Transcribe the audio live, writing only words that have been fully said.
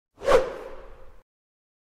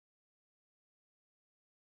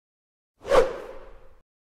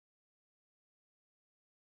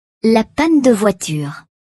La panne de voiture.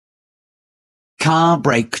 Car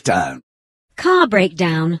breakdown. Car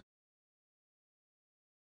breakdown.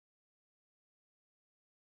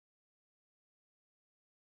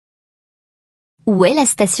 Où est la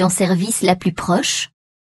station-service la plus proche?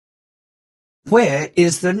 Where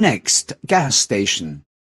is the next gas station?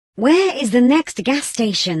 Where is the next gas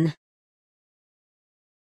station?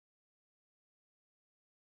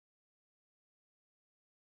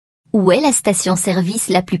 Où est la station-service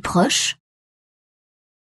la plus proche?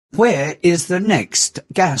 Where is the next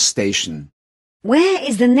gas station? Where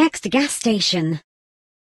is the next gas station?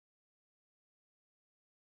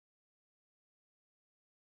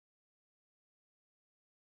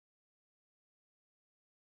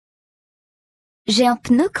 J'ai un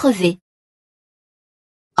pneu crevé.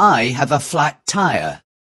 I have a flat tire.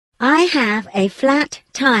 I have a flat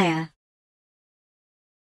tire.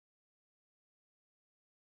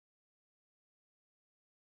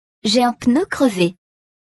 J'ai un pneu crevé.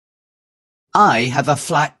 I have a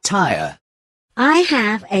flat tire. I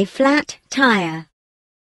have a flat tire.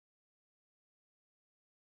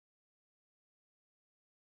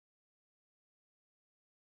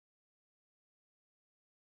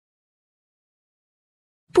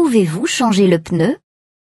 Pouvez-vous changer le pneu?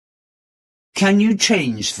 Can you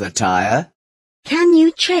change the tire? Can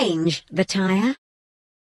you change the tire?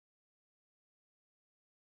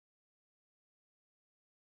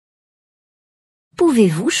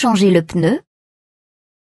 Pouvez-vous changer le pneu?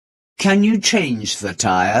 Can you change the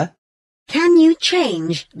tire? Can you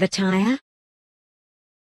change the tire?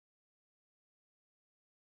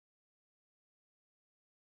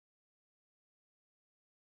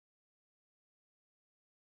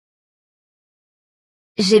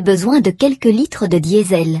 J'ai besoin de quelques litres de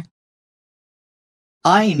diesel.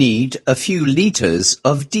 I need a few liters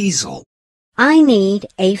of diesel. I need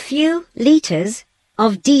a few liters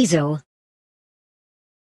of diesel.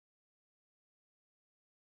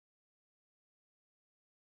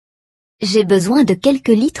 J'ai besoin de quelques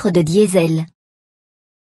litres de diesel.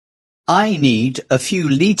 I need a few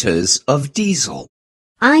liters of diesel.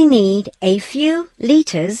 I need a few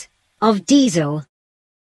liters of diesel.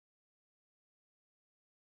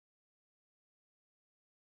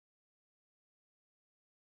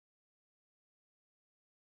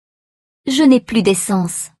 Je n'ai plus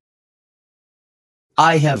d'essence.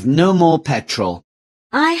 I have no more petrol.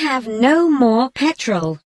 I have no more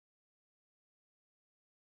petrol.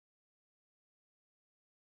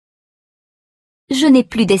 Je n'ai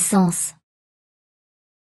plus d'essence.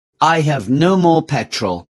 I have no more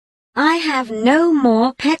petrol. I have no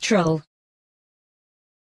more petrol.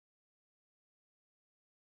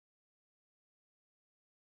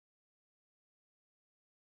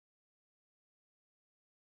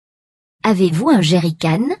 Avez-vous un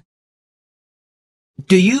jerrycan?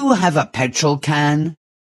 Do you have a petrol can?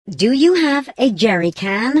 Do you have a jerry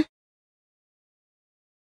can?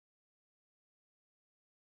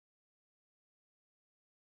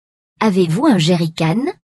 Avez-vous un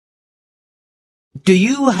jerrycan? Do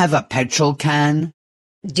you have a petrol can?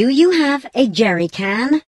 Do you have a jerry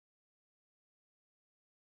can?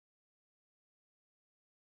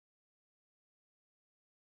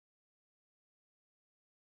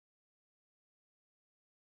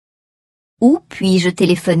 Où puis-je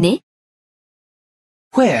téléphoner?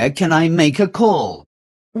 Where can I make a call?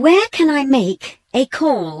 Where can I make a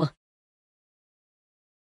call?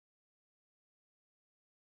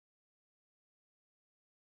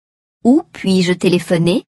 Où puis-je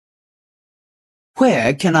téléphoner?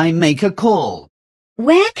 Where can I make a call?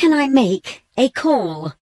 Where can I make a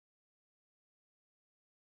call?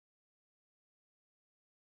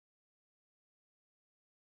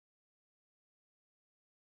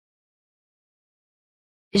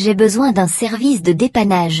 J'ai besoin d'un service de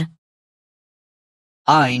dépannage.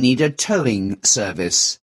 I need a towing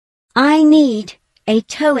service. I need a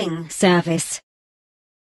towing service.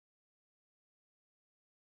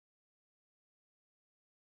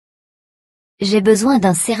 J'ai besoin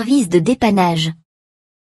d'un service de dépannage.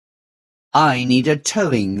 I need a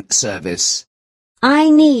towing service. I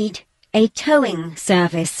need a towing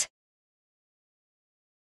service.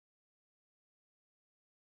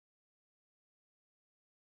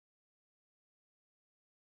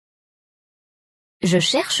 Je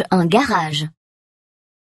cherche un garage.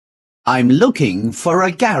 I'm looking for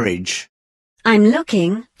a garage. I'm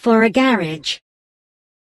looking for a garage.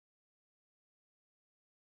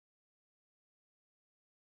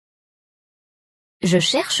 Je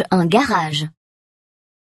cherche un garage.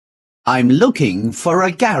 I'm looking for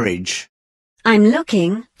a garage. I'm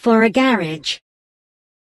looking for a garage.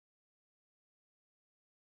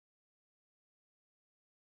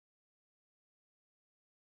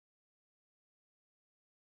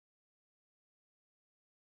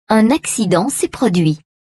 Un accident s'est produit.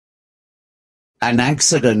 An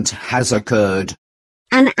accident has occurred.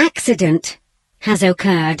 An accident has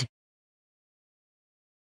occurred.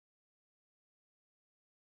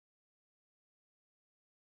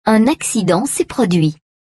 Un accident s'est produit.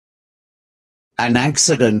 An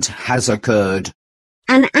accident has occurred.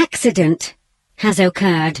 An accident has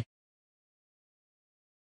occurred.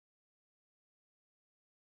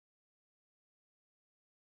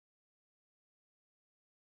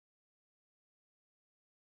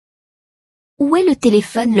 Où est le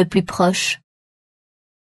téléphone le plus proche?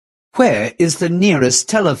 Where is the nearest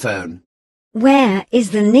telephone? Where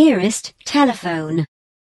is the nearest telephone?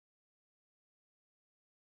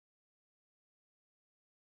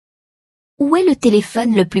 Où est le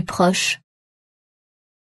téléphone le plus proche?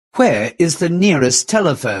 Where is the nearest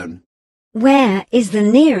telephone? Where is the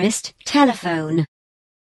nearest telephone?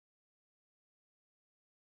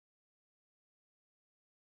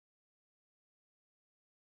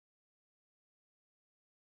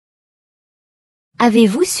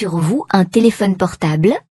 Avez-vous sur vous un téléphone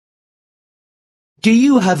portable? Do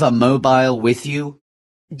you have a mobile with you?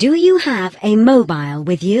 Do you have a mobile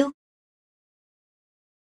with you?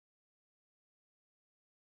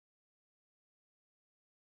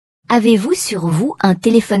 Avez-vous sur vous un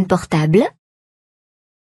téléphone portable?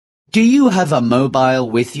 Do you have a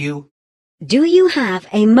mobile with you? Do you have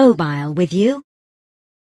a mobile with you?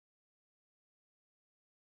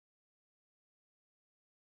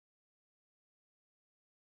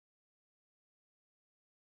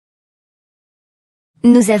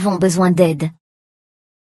 Nous avons besoin d'aide.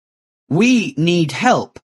 We need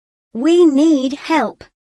help. We need help.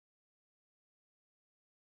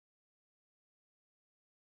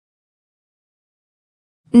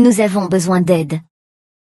 Nous avons besoin d'aide.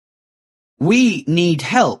 We need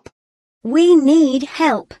help. We need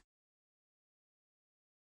help.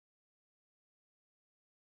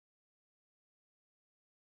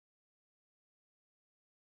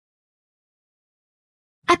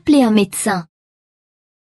 Appelez un médecin.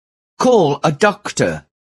 Call a doctor.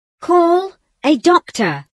 Call a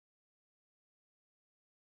doctor.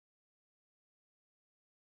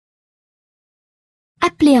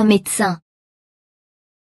 Appelez un médecin.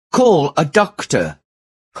 Call a doctor.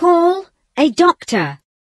 Call a doctor.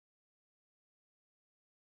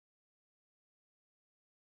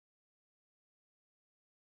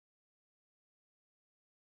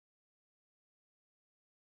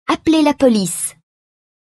 Appelez la police.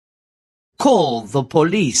 Call the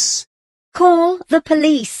police. Call the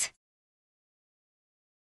police.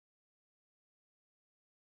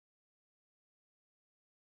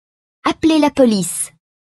 Appelez la police.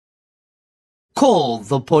 Call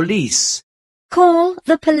the police. Call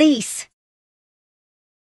the police.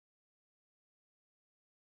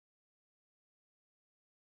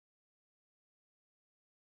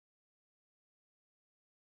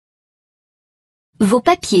 Vos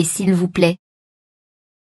papiers, s'il vous plaît.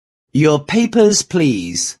 Your papers,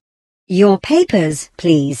 please. Your papers,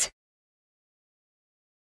 please.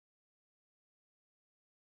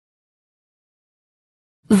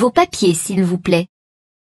 Vos papiers, s'il vous plaît.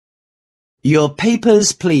 Your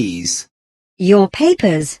papers, please. Your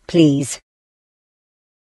papers, please.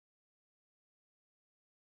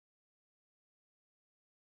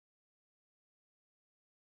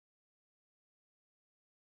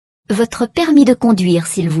 Votre permis de conduire,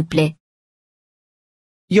 s'il vous plaît.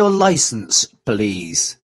 Your license,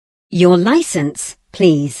 please. Your license,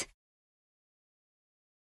 please.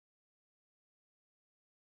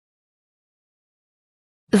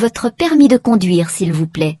 Votre permis de conduire, s'il vous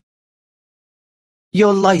plaît.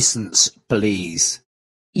 Your license, please.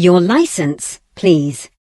 Your license, please.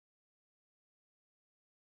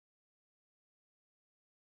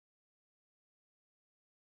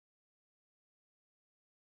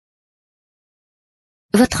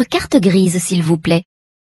 Votre carte grise, s'il vous plaît.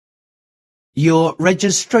 Your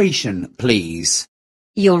registration, please.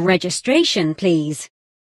 Your registration, please.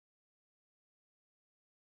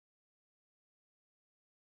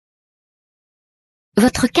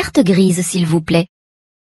 Votre carte grise, s'il vous plaît.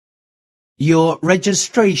 Your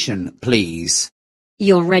registration, please.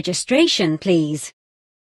 Your registration, please.